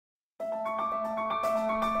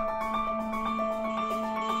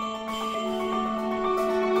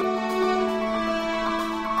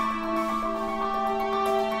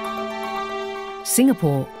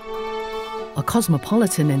Singapore, a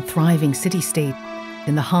cosmopolitan and thriving city-state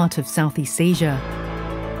in the heart of Southeast Asia,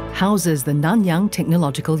 houses the Nanyang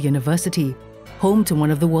Technological University, home to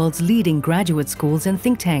one of the world's leading graduate schools and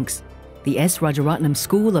think tanks, the S. Rajaratnam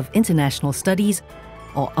School of International Studies,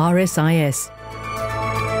 or RSIS.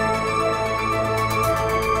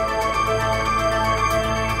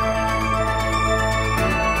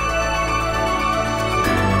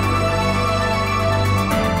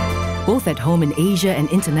 Both at home in Asia and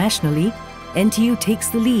internationally, NTU takes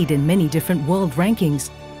the lead in many different world rankings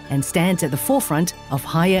and stands at the forefront of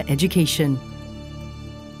higher education.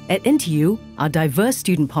 At NTU, our diverse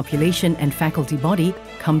student population and faculty body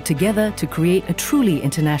come together to create a truly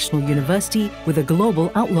international university with a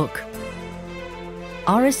global outlook.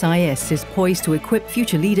 RSIS is poised to equip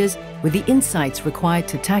future leaders with the insights required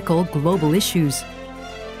to tackle global issues.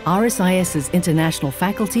 RSIS's international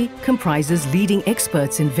faculty comprises leading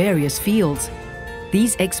experts in various fields.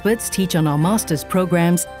 These experts teach on our master's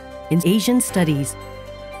programs in Asian Studies,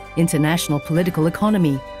 International Political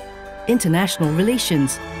Economy, International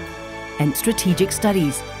Relations, and Strategic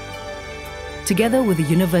Studies. Together with the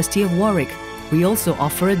University of Warwick, we also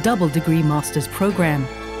offer a double-degree master's program.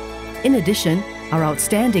 In addition, our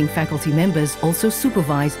outstanding faculty members also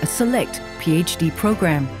supervise a select PhD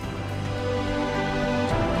program.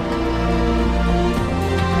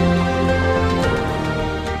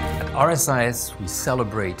 At RSIS, we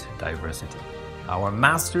celebrate diversity. Our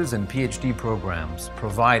master's and PhD programs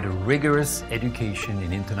provide a rigorous education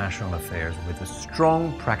in international affairs with a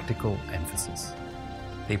strong practical emphasis.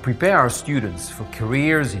 They prepare our students for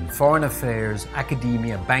careers in foreign affairs,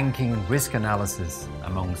 academia, banking, risk analysis,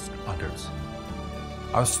 amongst others.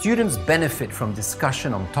 Our students benefit from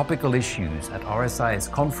discussion on topical issues at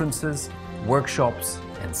RSIS conferences, workshops,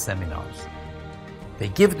 and seminars. They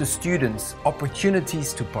give the students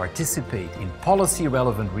opportunities to participate in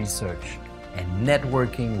policy-relevant research and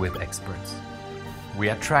networking with experts. We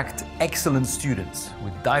attract excellent students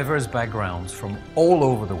with diverse backgrounds from all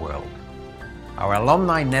over the world. Our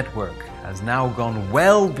alumni network has now gone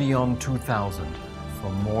well beyond 2,000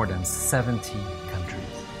 from more than 70 countries.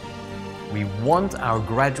 We want our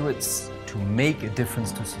graduates to make a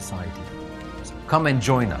difference to society. So come and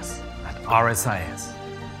join us at RSIS.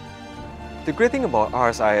 The great thing about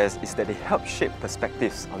RSIS is that they help shape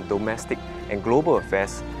perspectives on domestic and global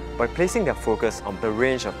affairs by placing their focus on a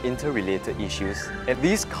range of interrelated issues, and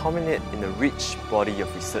these culminate in a rich body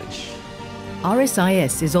of research.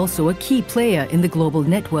 RSIS is also a key player in the global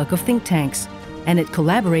network of think tanks, and it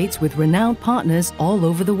collaborates with renowned partners all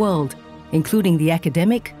over the world, including the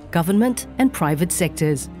academic, government, and private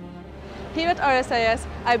sectors. Here at RSIS,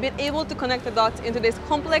 I've been able to connect the dots into this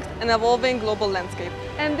complex and evolving global landscape.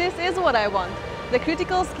 And this is what I want, the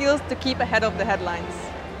critical skills to keep ahead of the headlines.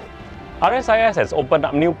 RSIS has opened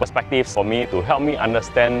up new perspectives for me to help me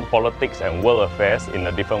understand politics and world affairs in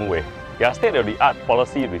a different way. Their state-of-the-art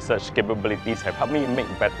policy research capabilities have helped me make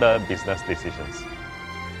better business decisions.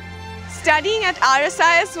 Studying at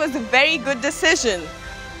RSIS was a very good decision.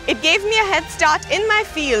 It gave me a head start in my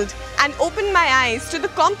field and opened my eyes to the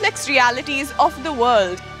complex realities of the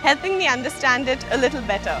world, helping me understand it a little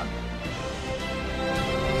better.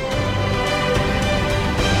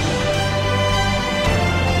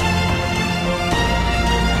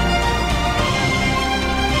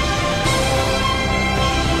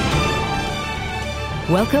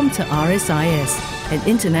 Welcome to RSIS, an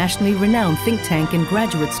internationally renowned think tank and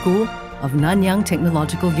graduate school of Nanyang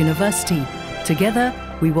Technological University. Together,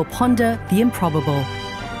 we will ponder the improbable